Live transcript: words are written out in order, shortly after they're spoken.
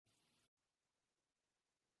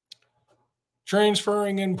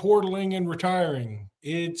transferring and portaling and retiring.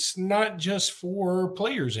 It's not just for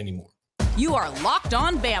players anymore. You are Locked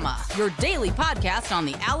On Bama, your daily podcast on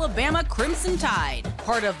the Alabama Crimson Tide.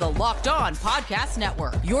 Part of the Locked On Podcast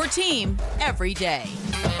Network, your team every day.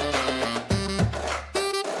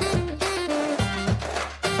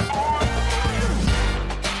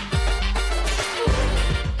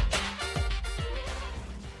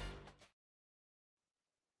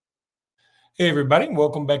 Hey, everybody.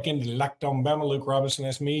 Welcome back into Locked On Bama. Luke Robinson,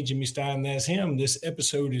 that's me. Jimmy Stein, that's him. This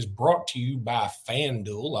episode is brought to you by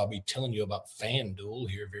FanDuel. I'll be telling you about FanDuel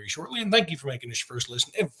here very shortly. And thank you for making this your first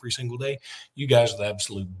listen every single day. You guys are the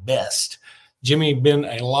absolute best. Jimmy, been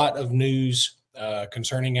a lot of news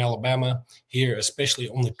concerning Alabama here, especially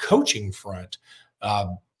on the coaching front.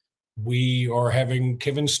 We are having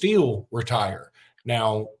Kevin Steele retire.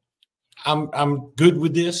 Now, I'm good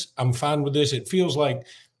with this. I'm fine with this. It feels like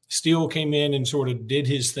Steele came in and sort of did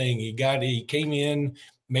his thing. He came in,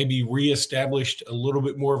 maybe reestablished a little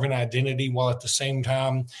bit more of an identity while at the same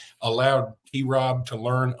time allowed T-Rob to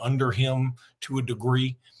learn under him to a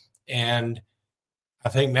degree. And I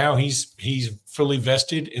think now he's fully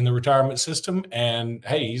vested in the retirement system. And,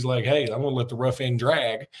 hey, he's like, hey, I'm going to let the rough end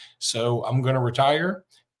drag. So I'm going to retire,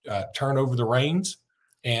 turn over the reins.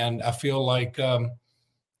 And I feel like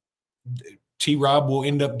T-Rob will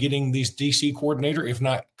end up getting this DC coordinator, if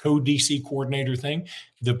not co-DC coordinator thing.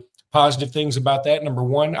 The positive things about that, number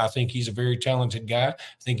one, I think he's a very talented guy. I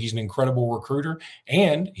think he's an incredible recruiter,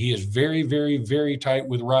 and he is very, very, very tight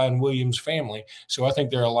with Ryan Williams' family. So I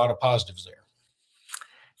think there are a lot of positives there.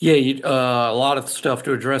 Yeah, a lot of stuff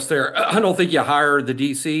to address there. I don't think you hire the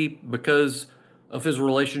DC because of his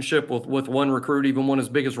relationship with one recruit, even one as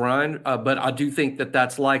big as Ryan. But I do think that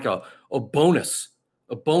that's like a bonus.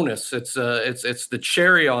 A bonus. It's the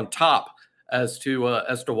cherry on top as to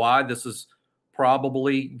why this is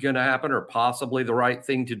probably going to happen or possibly the right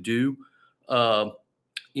thing to do. A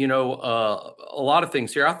lot of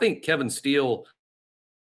things here. I think Kevin Steele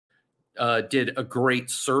did a great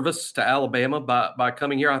service to Alabama by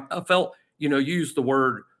coming here. I felt, you used the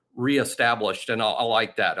word reestablished, and I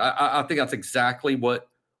like that. I think that's exactly what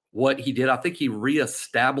he did. I think he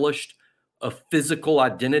reestablished a physical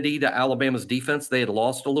identity to Alabama's defense. They had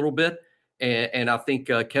lost a little bit, and I think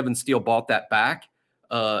Kevin Steele bought that back.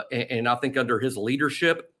 And I think under his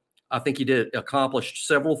leadership, I think he accomplished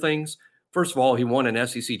several things. First of all, he won an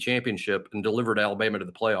SEC championship and delivered Alabama to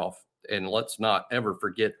the playoff. And let's not ever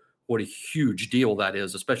forget what a huge deal that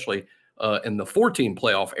is, especially in the 14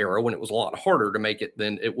 playoff era when it was a lot harder to make it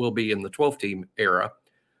than it will be in the 12-team era.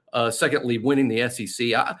 Secondly, winning the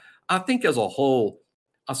SEC. I think as a whole,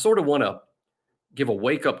 I sort of want to give a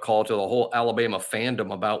wake-up call to the whole Alabama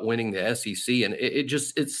fandom about winning the SEC. And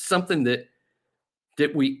it's something that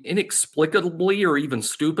we inexplicably or even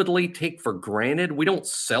stupidly take for granted. We don't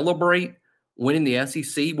celebrate winning the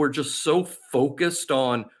SEC. We're just so focused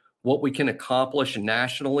on what we can accomplish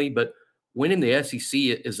nationally. But winning the SEC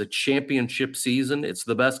is a championship season. It's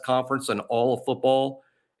the best conference in all of football.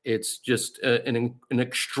 It's just an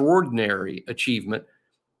extraordinary achievement.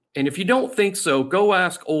 And if you don't think so, go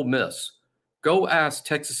ask Ole Miss. Go ask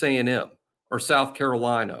Texas A&M or South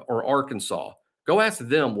Carolina or Arkansas. Go ask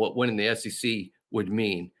them what winning the SEC would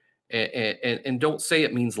mean. And don't say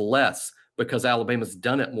it means less because Alabama's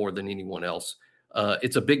done it more than anyone else.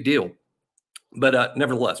 It's a big deal. But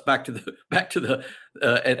nevertheless, back to the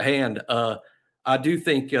at hand. I do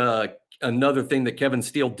think another thing that Kevin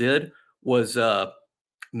Steele did was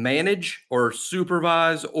manage or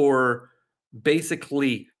supervise or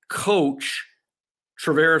basically coach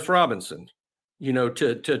Travaris Robinson,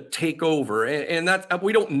 to take over. And that's,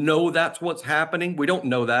 we don't know that's what's happening. We don't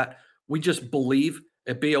know that. We just believe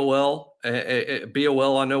at BOL. At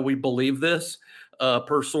BOL, I know we believe this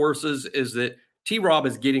per sources, is that T-Rob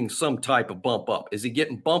is getting some type of bump up. Is he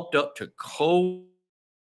getting bumped up to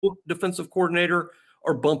co-defensive coordinator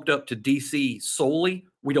or bumped up to DC solely?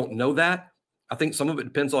 We don't know that. I think some of it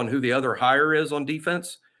depends on who the other hire is on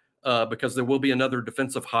defense because there will be another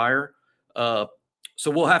defensive hire. So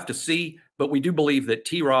we'll have to see. But we do believe that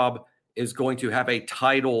T-Rob is going to have a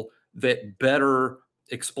title that better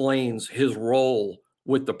explains his role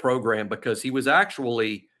with the program because he was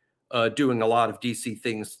actually doing a lot of DC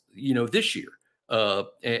things, this year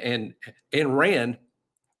and ran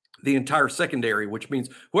the entire secondary, which means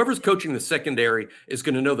whoever's coaching the secondary is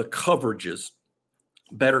going to know the coverages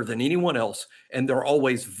better than anyone else. And they're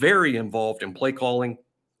always very involved in play calling.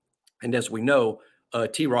 And as we know,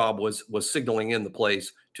 T-Rob was signaling in the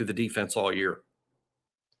plays to the defense all year.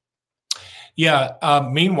 Yeah.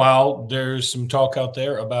 Meanwhile, there's some talk out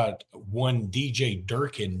there about one DJ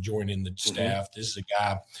Durkin joining the staff. This is a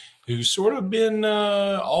guy who's sort of been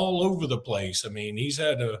all over the place. I mean, he's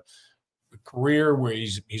had a career where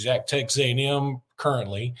he's at Texas A&M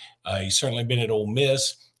currently. He's certainly been at Ole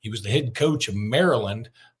Miss. He was the head coach of Maryland,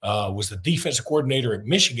 was the defensive coordinator at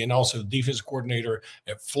Michigan, also the defensive coordinator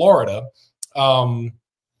at Florida.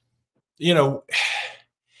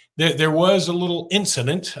 There was a little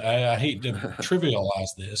incident. I hate to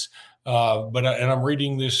trivialize this, but I'm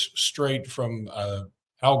reading this straight from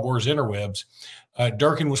Al Gore's interwebs.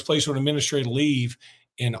 Durkin was placed on administrative leave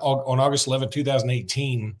on August 11,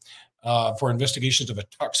 2018, for investigations of a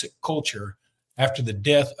toxic culture after the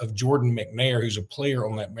death of Jordan McNair, who's a player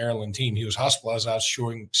on that Maryland team. He was hospitalized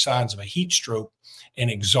showing signs of a heat stroke and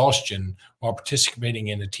exhaustion while participating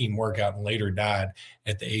in a team workout, and later died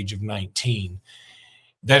at the age of 19.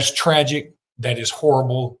 That's tragic. That is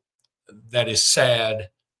horrible. That is sad.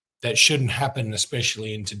 That shouldn't happen,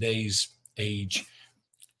 especially in today's age.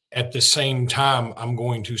 At the same time, I'm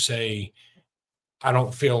going to say I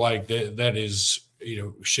don't feel like that is,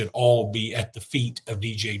 should all be at the feet of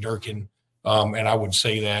DJ Durkin. And I would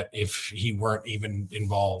say that if he weren't even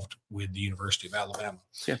involved with the University of Alabama.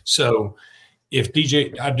 Yeah. So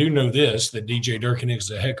I do know this, that DJ Durkin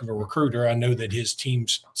is a heck of a recruiter. I know that his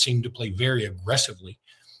teams seem to play very aggressively.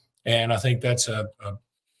 And I think that's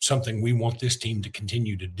something we want this team to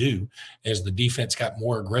continue to do as the defense got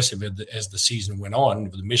more aggressive as the season went on,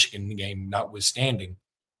 the Michigan game notwithstanding.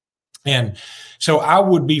 And so I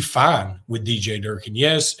would be fine with DJ Durkin.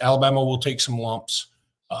 Yes, Alabama will take some lumps.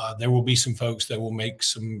 There will be some folks that will make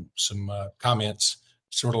some comments,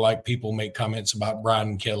 sort of like people make comments about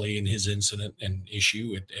Brian Kelly and his incident and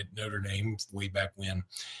issue at Notre Dame way back when.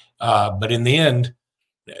 But in the end,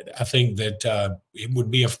 I think that it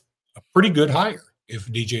would be a pretty good hire if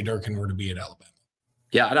DJ Durkin were to be at Alabama.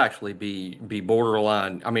 Yeah, I'd actually be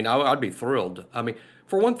borderline. I mean, I'd be thrilled. I mean,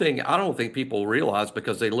 for one thing, I don't think people realize,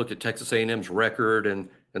 because they look at Texas A&M's record and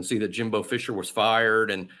see that Jimbo Fisher was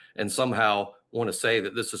fired and somehow want to say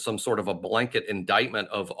that this is some sort of a blanket indictment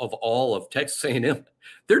of all of Texas A&M.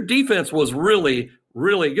 Their defense was really,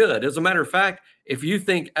 really good. As a matter of fact, if you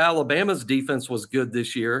think Alabama's defense was good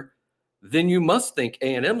this year, then you must think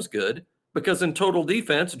A&M's good, because in total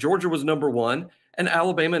defense, Georgia was number one, and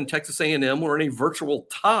Alabama and Texas A&M were in a virtual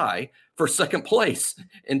tie for second place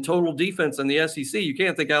in total defense in the SEC. You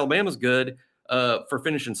can't think Alabama's good for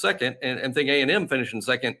finishing second, and think A&M finishing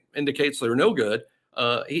second indicates they're no good.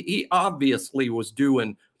 He obviously was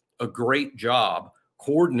doing a great job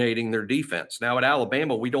coordinating their defense. Now at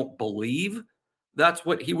Alabama, we don't believe that's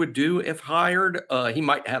what he would do if hired. He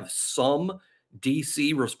might have some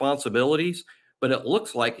DC responsibilities, but it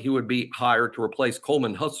looks like he would be hired to replace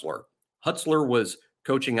Coleman Hutzler. Hutzler was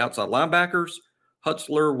coaching outside linebackers.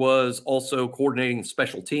 Hutzler was also coordinating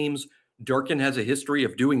special teams. Durkin has a history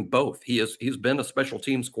of doing both. He's been a special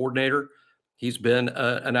teams coordinator. He's been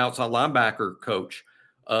an outside linebacker coach.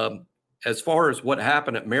 As far as what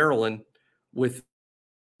happened at Maryland with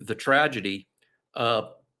the tragedy, a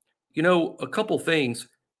couple things.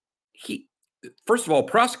 First of all,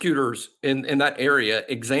 prosecutors in that area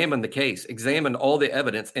examined the case, examined all the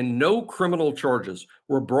evidence, and no criminal charges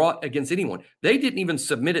were brought against anyone. They didn't even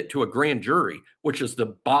submit it to a grand jury, which is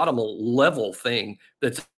the bottom level thing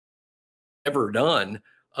that's ever done.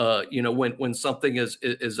 When something is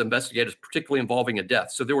investigated, particularly involving a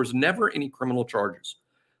death. So there was never any criminal charges.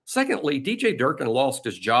 Secondly, DJ Durkin lost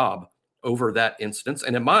his job over that instance,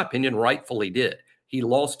 and in my opinion, rightfully did. He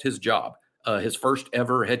lost his job. His first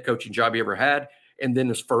ever head coaching job he ever had, and then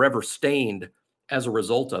is forever stained as a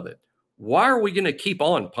result of it. Why are we going to keep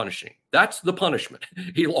on punishing? That's the punishment.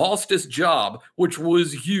 He lost his job, which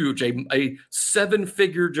was huge, a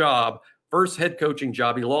seven-figure job, first head coaching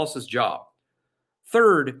job. He lost his job.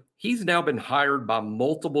 Third, he's now been hired by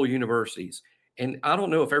multiple universities. And I don't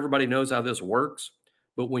know if everybody knows how this works,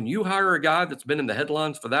 but when you hire a guy that's been in the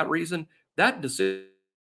headlines for that reason, that decision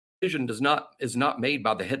is not made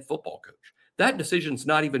by the head football coach. That decision's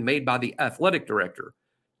not even made by the athletic director.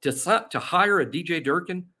 To hire a DJ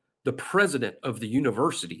Durkin, the president of the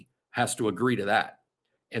university has to agree to that.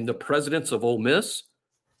 And the presidents of Ole Miss,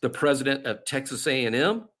 the president of Texas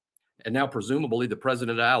A&M, and now presumably the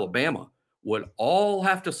president of Alabama would all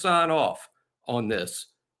have to sign off on this.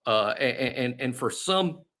 And for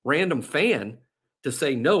some random fan to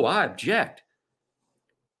say, no, I object.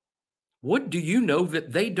 What do you know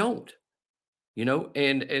that they don't?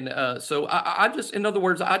 So I just, in other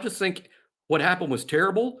words, I just think what happened was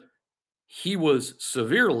terrible. He was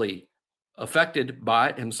severely affected by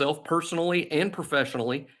it himself, personally and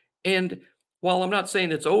professionally. And While I'm not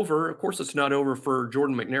saying it's over, of course it's not over for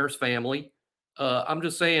Jordan McNair's family. I'm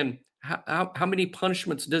just saying, how many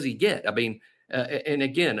punishments does he get? I mean, and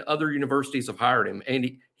again, other universities have hired him, and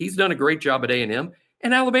he's done a great job at A&M,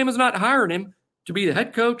 and Alabama's not hiring him to be the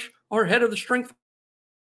head coach or head of the strength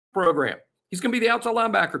program. He's going to be the outside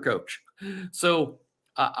linebacker coach. So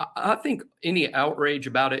I think any outrage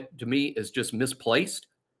about it to me is just misplaced.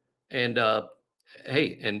 And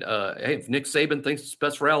hey, if Nick Saban thinks it's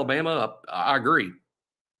best for Alabama, I agree.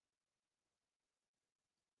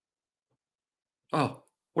 Oh,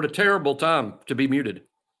 what a terrible time to be muted,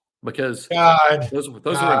 because those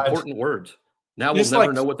are important words. Now we'll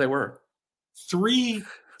never know what they were. 2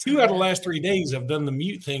 out of the last 3 days I've done the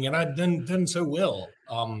mute thing, and I've done so well.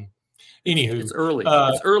 Anywho, it's early.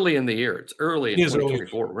 It's early in the year. It's early in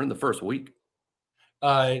 2024. Early. We're in the first week.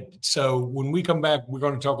 So when we come back, we're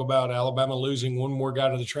going to talk about Alabama losing one more guy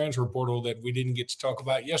to the transfer portal that we didn't get to talk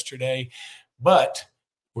about yesterday, but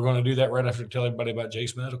we're going to do that right after tell everybody about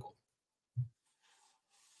Jase Medical.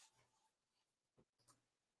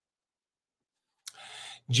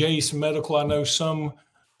 Jase Medical, I know some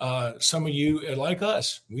of you, like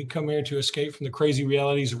us, we come here to escape from the crazy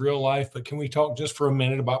realities of real life, but can we talk just for a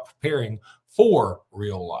minute about preparing for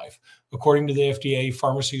real life? According to the FDA,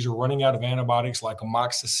 pharmacies are running out of antibiotics like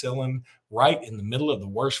amoxicillin right in the middle of the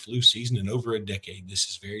worst flu season in over a decade. This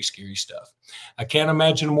is very scary stuff. I can't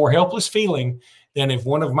imagine a more helpless feeling than if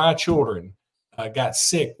one of my children got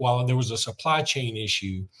sick while there was a supply chain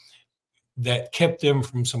issue that kept them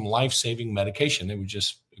from some life-saving medication. It would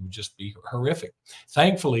just be horrific.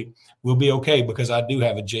 Thankfully, we'll be okay because I do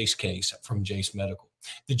have a Jase case from Jase Medical.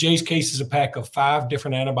 The Jase case is a pack of 5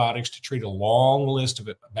 different antibiotics to treat a long list of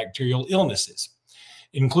bacterial illnesses,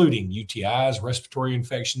 including UTIs, respiratory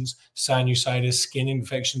infections, sinusitis, skin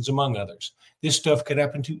infections, among others. This stuff could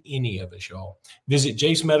happen to any of us, y'all. Visit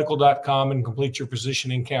jasemedical.com and complete your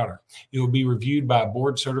physician encounter. It will be reviewed by a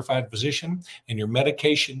board-certified physician, and your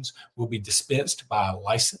medications will be dispensed by a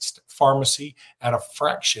licensed pharmacy at a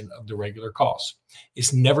fraction of the regular cost.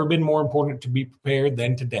 It's never been more important to be prepared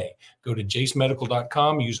than today. Go to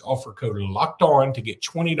jasemedical.com, use offer code LOCKEDON to get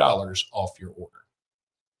 $20 off your order.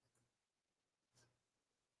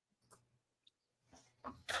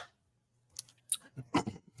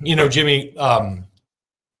 You know, Jimmy,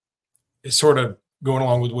 it's sort of going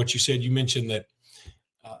along with what you said. You mentioned that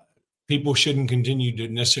people shouldn't continue to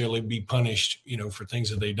necessarily be punished, for things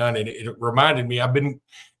that they've done. And it reminded me,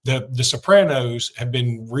 the Sopranos have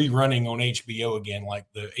been rerunning on HBO again, like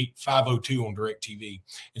the 502 on DirecTV.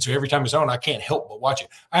 And so every time it's on, I can't help but watch it.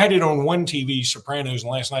 I had it on one TV, Sopranos,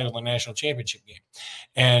 and last night on the national championship game.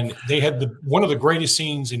 And they had one of the greatest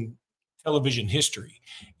scenes in television history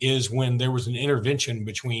is when there was an intervention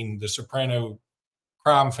between the Soprano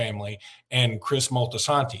crime family and Chris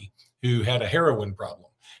Moltisanti, who had a heroin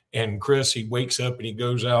problem. And Chris, he wakes up and he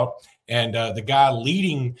goes out, and the guy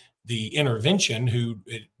leading the intervention, who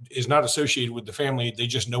is not associated with the family, they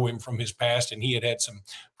just know him from his past, and he had some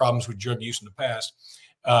problems with drug use in the past.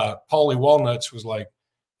 Paulie Walnuts was like,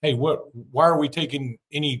 "Hey, why are we taking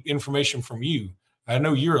any information from you? I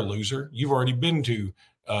know you're a loser. You've already been to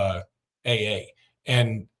AA."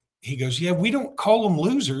 And he goes, "Yeah, we don't call them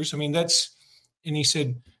losers. I mean, and he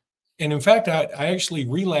said, and in fact, I actually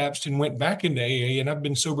relapsed and went back into AA, and I've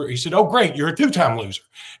been sober." He said, "Oh, great. You're a 2-time loser."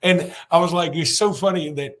 And I was like, it's so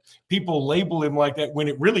funny that people label him like that when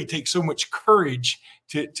it really takes so much courage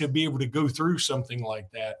to be able to go through something like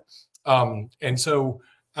that. And so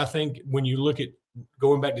I think when you look at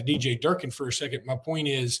going back to DJ Durkin for a second, my point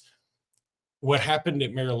is what happened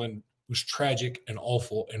at Maryland was tragic and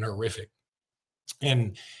awful and horrific.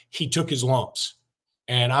 And he took his lumps.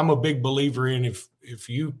 And I'm a big believer in if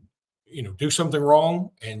you do something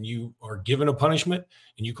wrong and you are given a punishment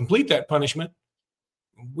and you complete that punishment,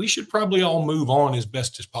 we should probably all move on as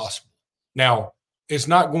best as possible. Now, it's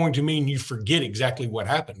not going to mean you forget exactly what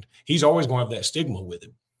happened. He's always going to have that stigma with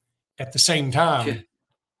him. At the same time,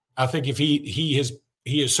 I think if he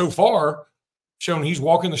has so far shown he's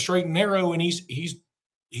walking the straight and narrow, and he's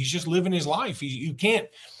just living his life. You can't.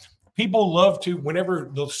 People love to, whenever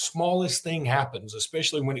the smallest thing happens,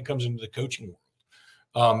 especially when it comes into the coaching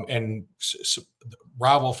world, and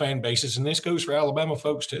rival fan bases, and this goes for Alabama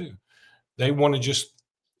folks too. They want to just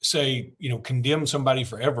say, condemn somebody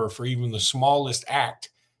forever for even the smallest act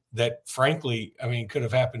that, frankly, could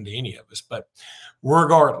have happened to any of us. But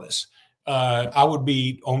regardless, I would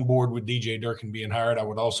be on board with DJ Durkin being hired. I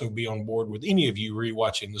would also be on board with any of you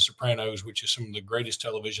rewatching The Sopranos, which is some of the greatest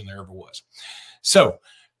television there ever was. So,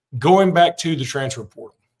 going back to the transfer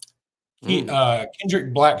portal,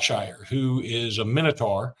 Kendrick Blackshire, who is a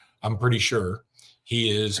Minotaur, I'm pretty sure, He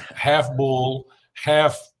is half bull,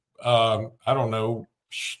 half, I don't know,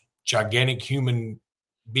 gigantic human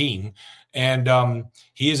being. And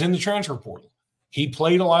he is in the transfer portal. He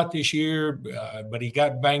played a lot this year, but he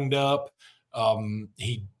got banged up.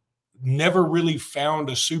 He never really found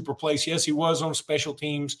a super place. Yes, he was on special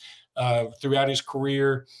teams throughout his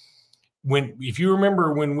career. If you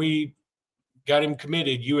remember when we got him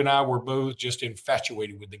committed, you and I were both just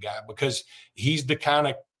infatuated with the guy because he's the kind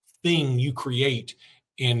of thing you create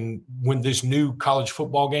when this new college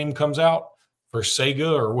football game comes out for Sega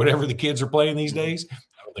or whatever the kids are playing these days.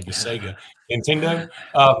 I don't think it's Sega, Nintendo.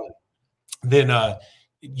 Then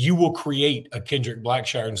you will create a Kendrick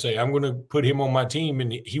Blackshire and say, I'm going to put him on my team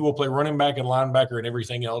and he will play running back and linebacker and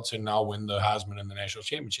everything else, and I'll win the Heisman and the national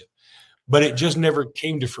championship. But it just never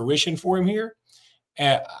came to fruition for him here.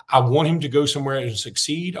 And I want him to go somewhere and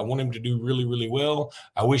succeed. I want him to do really, really well.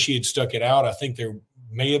 I wish he had stuck it out. I think there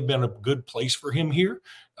may have been a good place for him here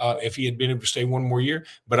if he had been able to stay one more year.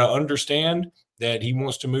 But I understand that he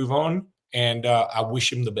wants to move on, and I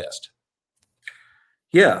wish him the best.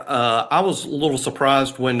 Yeah, I was a little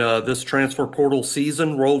surprised when this transfer portal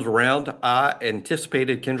season rolled around. I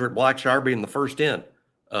anticipated Kendrick Blackshire being the first in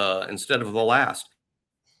instead of the last.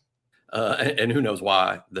 And who knows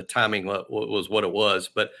why the timing was what it was,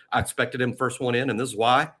 but I expected him first one in. And this is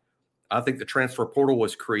why I think the transfer portal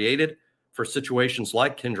was created for situations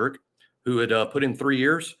like Kendrick, who had put in 3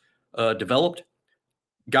 years, developed,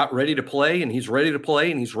 got ready to play, and he's ready to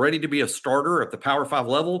play, and he's ready to be a starter at the Power 5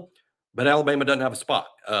 level. But Alabama doesn't have a spot.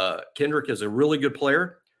 Kendrick is a really good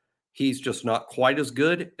player. He's just not quite as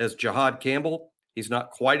good as Jihad Campbell. He's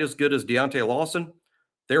not quite as good as Deontay Lawson.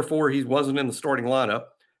 Therefore, he wasn't in the starting lineup,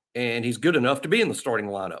 and he's good enough to be in the starting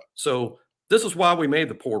lineup. So this is why we made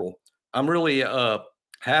the portal. I'm really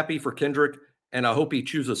happy for Kendrick, and I hope he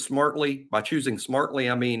chooses smartly. By choosing smartly,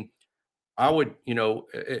 I mean, I would,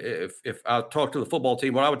 if I talk to the football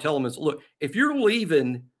team, what I would tell them is, look, if you're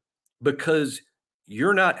leaving because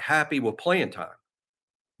you're not happy with playing time,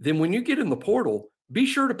 then when you get in the portal, be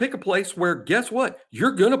sure to pick a place where, guess what?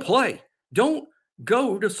 You're going to play. Don't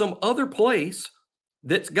go to some other place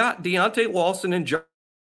that's got Deontay Lawson and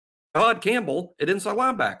Jihad Campbell at inside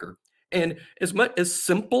linebacker. And as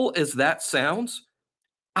simple as that sounds,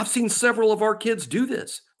 I've seen several of our kids do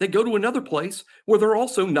this. They go to another place where they're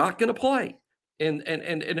also not going to play. And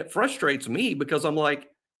it frustrates me because I'm like,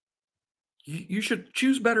 you should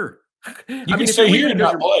choose better. You can stay here and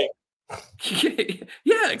not play.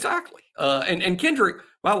 Yeah, exactly. And Kendrick,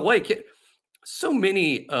 by the way, so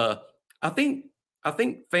many. I think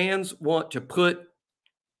fans want to put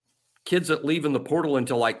kids that leave in the portal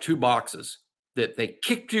into like two boxes: that they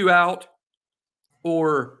kicked you out,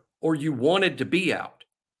 or you wanted to be out.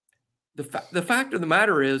 The fact of the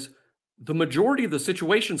matter is, the majority of the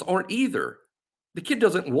situations aren't either. The kid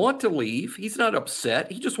doesn't want to leave. He's not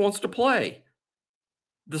upset. He just wants to play.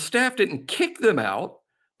 The staff didn't kick them out,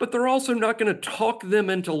 but they're also not going to talk them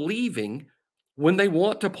into leaving when they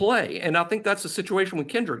want to play. And I think that's the situation with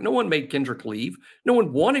Kendrick. No one made Kendrick leave. No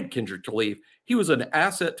one wanted Kendrick to leave. He was an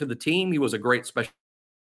asset to the team. He was a great special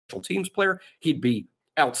teams player. He'd be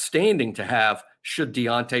outstanding to have should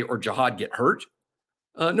Deontay or Jihad get hurt.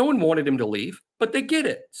 No one wanted him to leave, but they get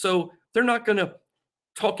it. So they're not going to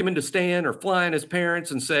talk him into staying or flying his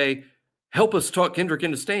parents and say, help us talk Kendrick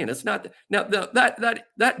into staying. It's not now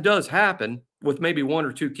that does happen with maybe one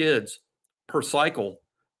or two kids per cycle,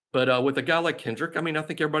 but with a guy like Kendrick, I mean, I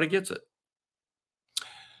think everybody gets it.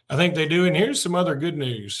 I think they do. And here's some other good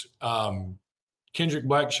news. Kendrick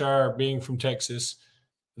Blackshire being from Texas,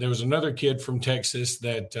 there was another kid from Texas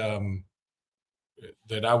that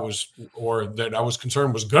I was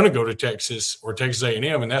concerned was going to go to Texas or Texas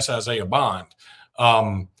A&M, and that's Isaiah Bond.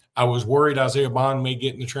 I was worried Isaiah Bond may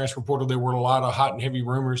get in the transfer portal. There were a lot of hot and heavy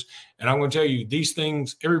rumors. And I'm going to tell you, these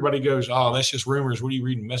things, everybody goes, oh, that's just rumors. What are you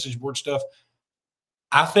reading, message board stuff?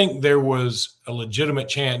 I think there was a legitimate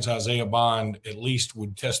chance Isaiah Bond at least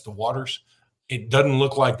would test the waters. It doesn't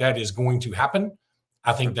look like that is going to happen.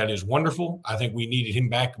 I think that is wonderful. I think we needed him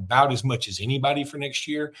back about as much as anybody for next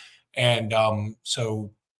year. And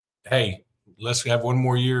so, hey, let's have one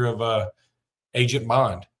more year of Agent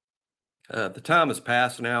Bond. The time has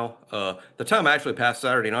passed now. The time actually passed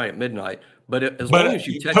Saturday night at midnight. But long as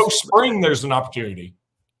you text post-spring, there's an opportunity.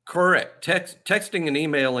 Correct. Texting and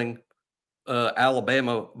emailing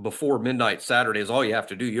Alabama before midnight Saturday is all you have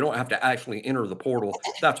to do. You don't have to actually enter the portal.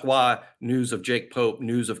 That's why news of Jake Pope,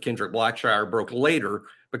 news of Kendrick Blackshire broke later,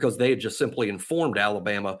 because they had just simply informed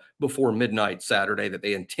Alabama before midnight Saturday that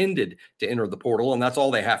they intended to enter the portal, and that's all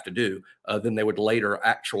they have to do. Then they would later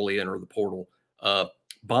actually enter the portal.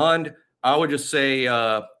 Bond, I would just say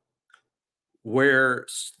where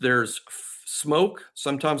there's smoke,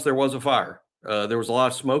 sometimes there was a fire. There was a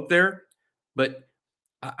lot of smoke there, but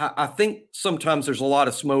I think sometimes there's a lot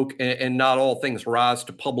of smoke and not all things rise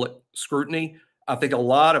to public scrutiny. I think a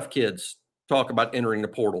lot of kids talk about entering the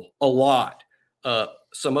portal a lot.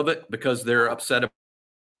 Some of it because they're upset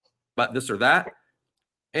about this or that,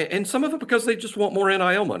 and some of it because they just want more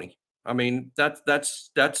NIL money. I mean,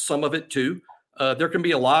 that's some of it too. There can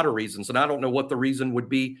be a lot of reasons, and I don't know what the reason would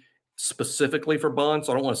be specifically for Bond,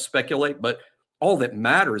 so I don't want to speculate, but all that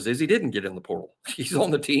matters is he didn't get in the portal. He's on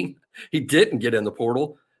the team. He didn't get in the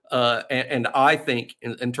portal. And I think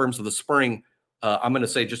in terms of the spring, I'm going to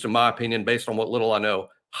say, just in my opinion, based on what little I know,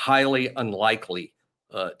 highly unlikely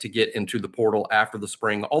to get into the portal after the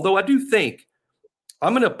spring. Although I do think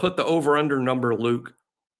I'm going to put the over-under number, Luke,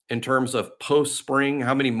 in terms of post-spring,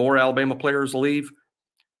 how many more Alabama players leave.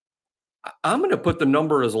 I'm going to put the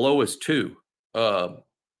number as low as 2. I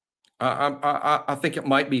think it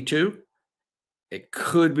might be 2. It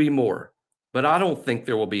could be more, but I don't think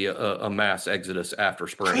there will be a mass exodus after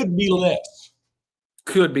spring. Could be less.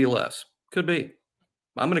 Could be less. Could be.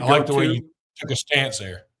 I'm going to go like the way you took a stance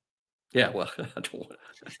there. Yeah, well, I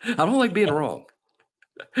don't like being wrong.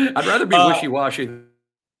 I'd rather be wishy-washy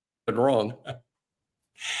than wrong.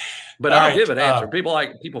 But I'll give an answer.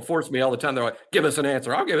 People force me all the time. They're like, "Give us an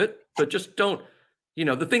answer." I'll give it, but just don't.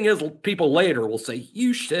 The thing is, people later will say,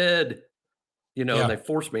 "You said." And they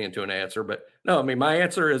force me into an answer. But no, I mean, my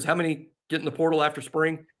answer is how many get in the portal after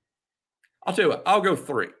spring? I'll tell you what, I'll go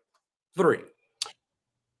 3. 3.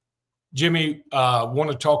 Jimmy, want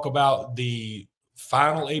to talk about the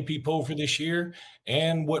final AP poll for this year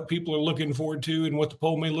and what people are looking forward to and what the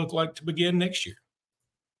poll may look like to begin next year.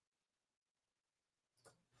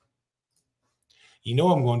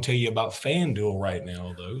 I'm going to tell you about FanDuel right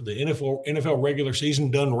now, though. The NFL regular season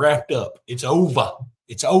done wrapped up. It's over.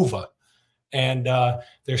 It's over. And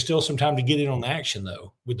there's still some time to get in on the action,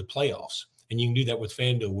 though, with the playoffs. And you can do that with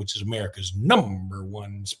FanDuel, which is America's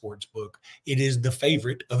 #1 sports book. It is the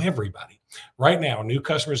favorite of everybody. Right now, new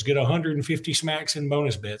customers get 150 smacks in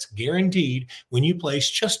bonus bets guaranteed when you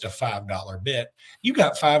place just a $5 bet. You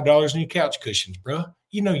got $5 in your couch cushions, bro.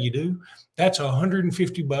 You know you do. That's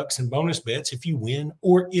 $150 in bonus bets if you win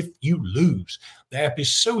or if you lose. The app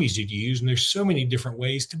is so easy to use, and there's so many different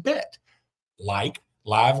ways to bet, like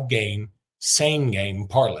live game, same game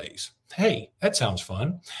parlays. Hey, that sounds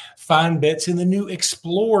fun. Find bets in the new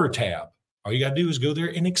Explore tab. All you got to do is go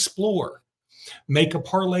there and explore. Make a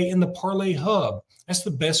parlay in the Parlay Hub. That's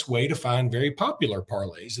the best way to find very popular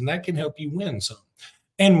parlays, and that can help you win some,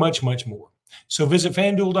 and much, much more. So visit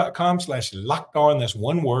FanDuel.com/lockedon. That's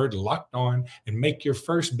one word, locked on, and make your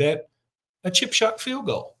first bet a chip shot field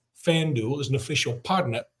goal. FanDuel is an official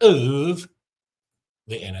partner of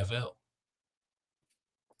the NFL.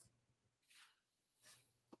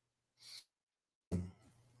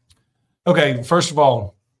 Okay, first of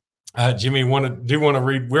all, Jimmy, want to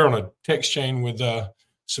read. We're on a text chain with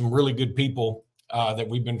some really good people that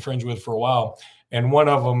we've been friends with for a while, and one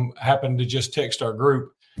of them happened to just text our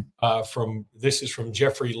group. This is from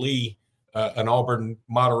Jeffrey Lee, an Auburn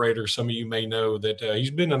moderator. Some of you may know that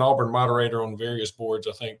he's been an Auburn moderator on various boards,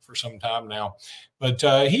 I think, for some time now. But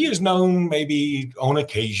he is known maybe on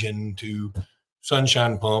occasion to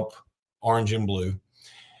Sunshine Pump, Orange and Blue.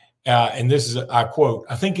 And this is, I quote,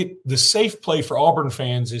 "I think the safe play for Auburn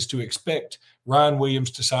fans is to expect Ryan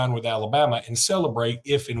Williams to sign with Alabama and celebrate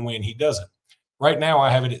if and when he doesn't. Right now,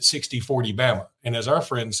 I have it at 60-40 Bama. And as our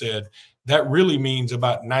friend said, that really means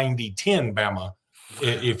about 90-10 Bama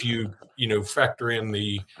if you factor in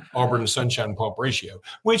the Auburn Sunshine Pump ratio,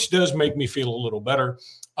 which does make me feel a little better.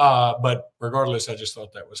 But regardless, I just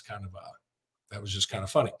thought that was just kind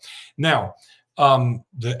of funny. Now,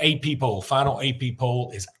 the AP poll, final AP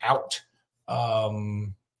poll is out.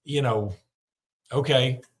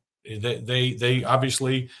 Okay. They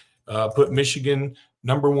obviously put Michigan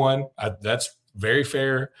 #1. That's very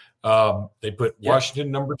fair. They put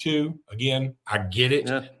Washington #2. Again, I get it.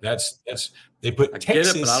 Yeah. That's they put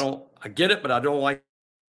Texas. I get it, but I don't like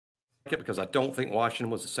it because I don't think Washington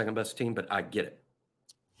was the second best team, but I get it.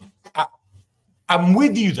 I'm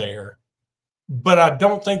with you there. But I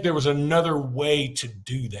don't think there was another way to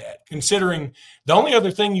do that. Considering the only other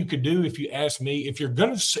thing you could do, if you ask me, if you're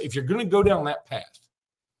gonna go down that path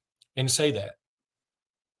and say that,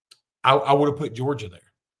 I would have put Georgia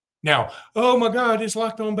there. Now, oh my God, it's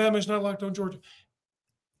locked on Bama. It's not locked on Georgia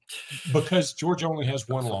because Georgia only has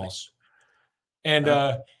one loss, and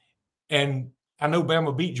I know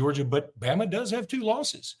Bama beat Georgia, but Bama does have 2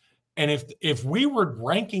 losses. And if we were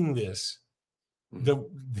ranking this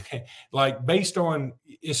like based on,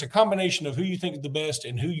 it's a combination of who you think is the best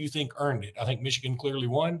and who you think earned it. I think Michigan clearly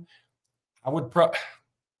won.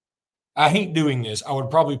 I hate doing this. I would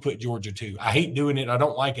probably put Georgia 2. I hate doing it. I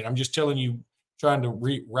don't like it. I'm just telling you, trying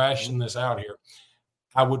to ration this out here.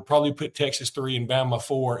 I would probably put Texas 3 and Bama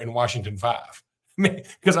 4 and Washington 5.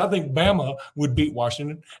 Because I think Bama would beat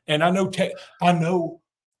Washington. And I know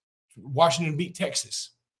Washington beat Texas.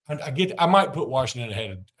 I might put Washington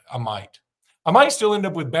ahead. I might still end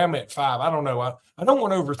up with Bama at 5. I don't know. I don't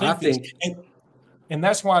want to overthink this. And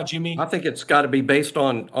that's why, Jimmy. I think it's got to be based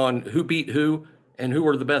on who beat who and who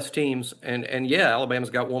are the best teams. And yeah, Alabama's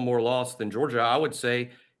got one more loss than Georgia. I would say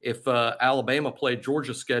if Alabama played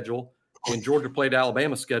Georgia's schedule and Georgia played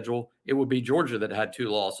Alabama's schedule, it would be Georgia that had 2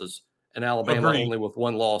 losses and Alabama only with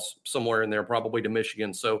 1 loss somewhere in there, probably to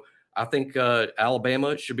Michigan. So I think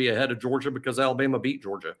Alabama should be ahead of Georgia because Alabama beat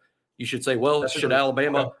Georgia. You should say, well, should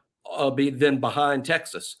Alabama be then behind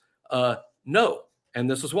Texas? No, and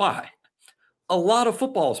this is why. A lot of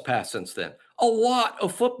football has passed since then. A lot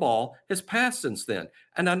of football has passed since then.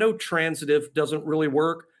 And I know transitive doesn't really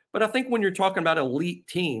work, but I think when you're talking about elite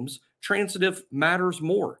teams, transitive matters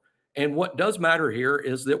more. And what does matter here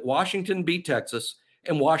is that Washington beat Texas,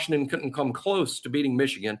 and Washington couldn't come close to beating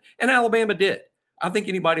Michigan, and Alabama did. I think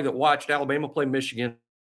anybody that watched Alabama play Michigan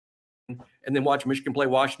and then watched Michigan play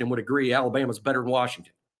Washington would agree Alabama's better than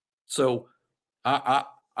Washington. So I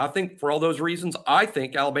think for all those reasons, I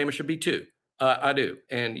think Alabama should be 2. I do.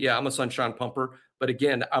 And yeah, I'm a sunshine pumper. But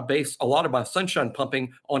again, I base a lot of my sunshine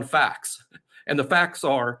pumping on facts. And the facts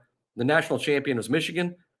are the national champion is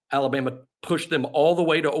Michigan. Alabama pushed them all the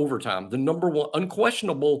way to overtime. The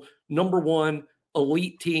unquestionable number one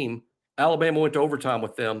elite team. Alabama went to overtime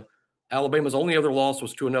with them. Alabama's only other loss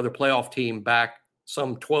was to another playoff team back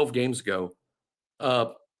some 12 games ago.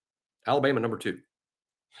 Alabama number 2.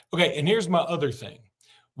 Okay, and here's my other thing.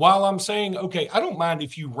 While I'm saying, okay, I don't mind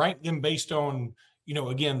if you rank them based on,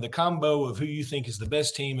 again, the combo of who you think is the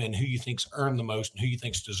best team and who you think's earned the most and who you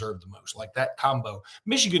think's deserved the most. Like that combo.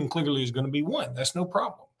 Michigan clearly is going to be 1. That's no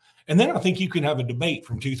problem. And then I think you can have a debate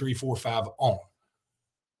from 2, 3, 4, 5 on.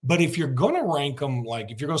 But if you're going to rank them, like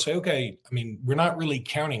if you're going to say, okay, I mean, we're not really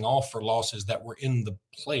counting off for losses that were in the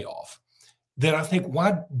playoff, then I think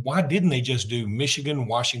why didn't they just do Michigan,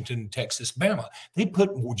 Washington, Texas, Bama? They put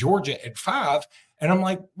Georgia at 5. And I'm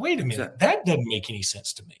like, wait a minute, that doesn't make any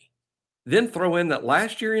sense to me. Then throw in that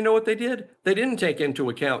last year, you know what they did? They didn't take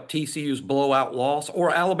into account TCU's blowout loss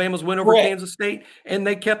or Alabama's win over Kansas State, and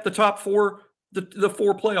they kept the top 4, the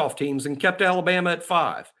 4 playoff teams, and kept Alabama at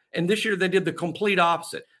 5. And this year they did the complete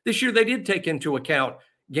opposite. This year they did take into account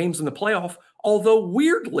games in the playoff, although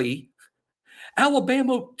weirdly,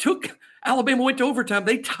 Alabama went to overtime.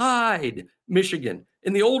 They tied Michigan.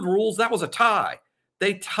 In the old rules, that was a tie.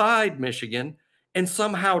 They tied Michigan and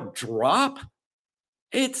somehow drop.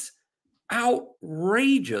 It's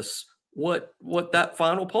outrageous what that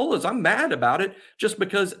final poll is. I'm mad about it just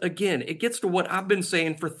because, again, it gets to what I've been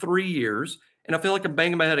saying for 3 years, and I feel like I'm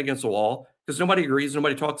banging my head against the wall because nobody agrees,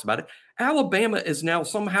 nobody talks about it. Alabama is now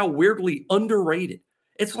somehow weirdly underrated.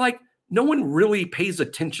 It's like no one really pays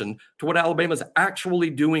attention to what Alabama's actually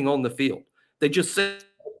doing on the field. They just say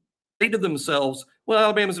to themselves, well,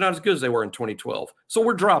 Alabama's not as good as they were in 2012, so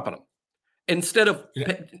we're dropping them. Instead of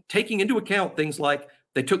taking into account things like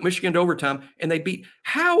they took Michigan to overtime and they beat.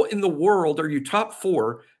 How in the world are you top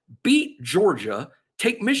 4, beat Georgia,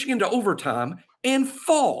 take Michigan to overtime, and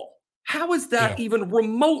fall? How is that even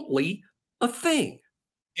remotely a thing?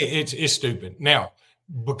 It's stupid. Now,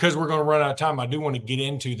 because we're going to run out of time, I do want to get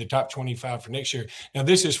into the top 25 for next year. Now,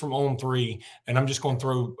 this is from On3, and I'm just going to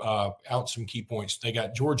throw out some key points. They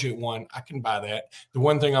got Georgia at 1. I can buy that. The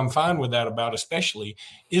one thing I'm fine with that about especially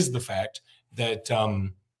is the fact that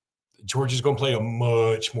Georgia's going to play a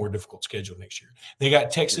much more difficult schedule next year. They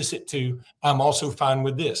got Texas at 2. I'm also fine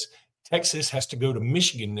with this. Texas has to go to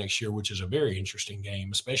Michigan next year, which is a very interesting game,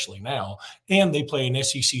 especially now. And they play an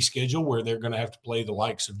SEC schedule where they're going to have to play the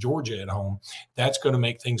likes of Georgia at home. That's going to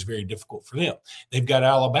make things very difficult for them. They've got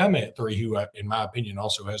Alabama at 3, who, in my opinion,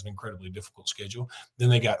 also has an incredibly difficult schedule. Then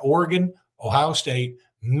they got Oregon, Ohio State,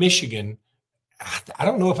 Michigan. I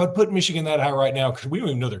don't know if I'd put Michigan that high right now because we don't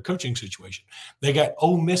even know their coaching situation. They got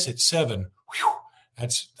Ole Miss at 7. Whew, I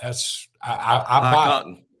buy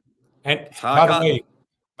it. And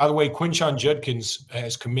by the way, Quinshon Judkins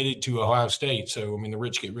has committed to Ohio State. So, I mean, the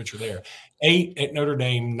rich get richer there. 8 at Notre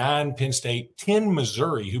Dame, 9 Penn State, 10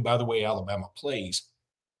 Missouri, who, by the way, Alabama plays.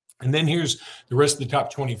 And then here's the rest of the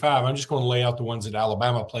top 25. I'm just going to lay out the ones that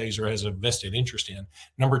Alabama plays or has a vested interest in.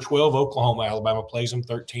 Number 12, Oklahoma. Alabama plays them.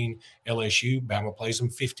 13, LSU. Bama plays them.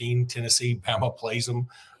 15, Tennessee. Bama plays them.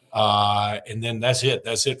 And then that's it.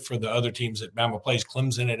 That's it for the other teams that Bama plays.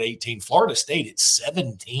 Clemson at 18, Florida State at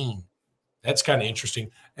 17. That's kind of interesting.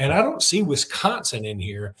 And I don't see Wisconsin in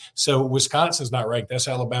here. So Wisconsin's not ranked. That's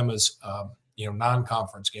Alabama's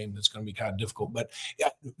non-conference game. That's going to be kind of difficult. But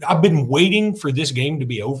I've been waiting for this game to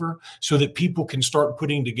be over so that people can start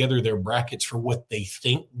putting together their brackets for what they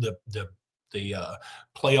think the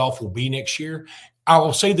playoff will be next year. I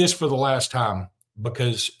will say this for the last time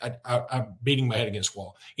because I'm beating my head against the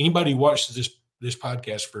wall. Anybody who watched this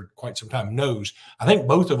podcast for quite some time knows I think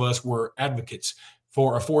both of us were advocates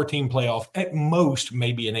for a 14 playoff, at most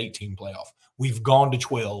maybe an 18 playoff. We've gone to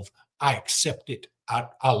 12. I accept it.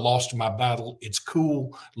 I lost my battle. It's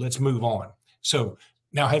cool. Let's move on. So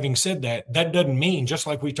now, having said that, that doesn't mean, just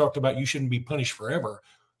like we talked about, you shouldn't be punished forever.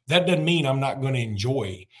 That doesn't mean I'm not going to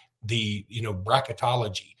enjoy the,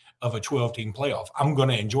 bracketology of a 12-team playoff. I'm going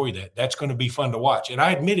to enjoy that. That's going to be fun to watch. And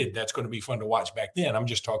I admitted that's going to be fun to watch back then. I'm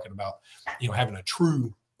just talking about, having a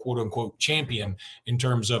true quote unquote champion in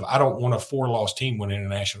terms of, I don't want a 4-loss team winning a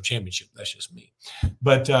national championship. That's just me.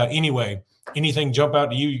 But anyway, anything jump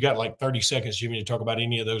out to you? You got like 30 seconds, Jimmy, to talk about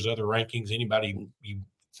any of those other rankings. Anybody you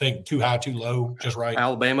think too high, too low, just right?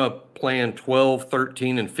 Alabama playing 12,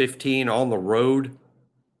 13, and 15 on the road.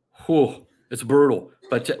 Whew, it's brutal.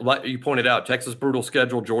 But like you pointed out, Texas brutal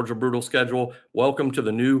schedule, Georgia brutal schedule. Welcome to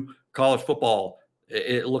the new college football.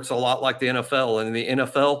 It looks a lot like the NFL. And in the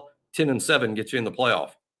NFL, 10-7 gets you in the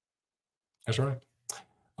playoff. That's right.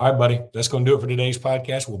 All right, buddy. That's going to do it for today's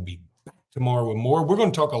podcast. We'll be back tomorrow with more. We're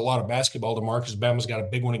going to talk a lot of basketball tomorrow because Bama's got a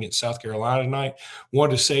big one against South Carolina tonight.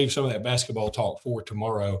 Wanted to save some of that basketball talk for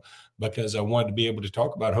tomorrow because I wanted to be able to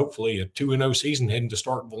talk about hopefully a 2-0 season heading to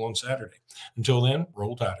Starkville on Saturday. Until then,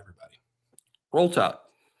 roll tide, everybody. Roll Tide.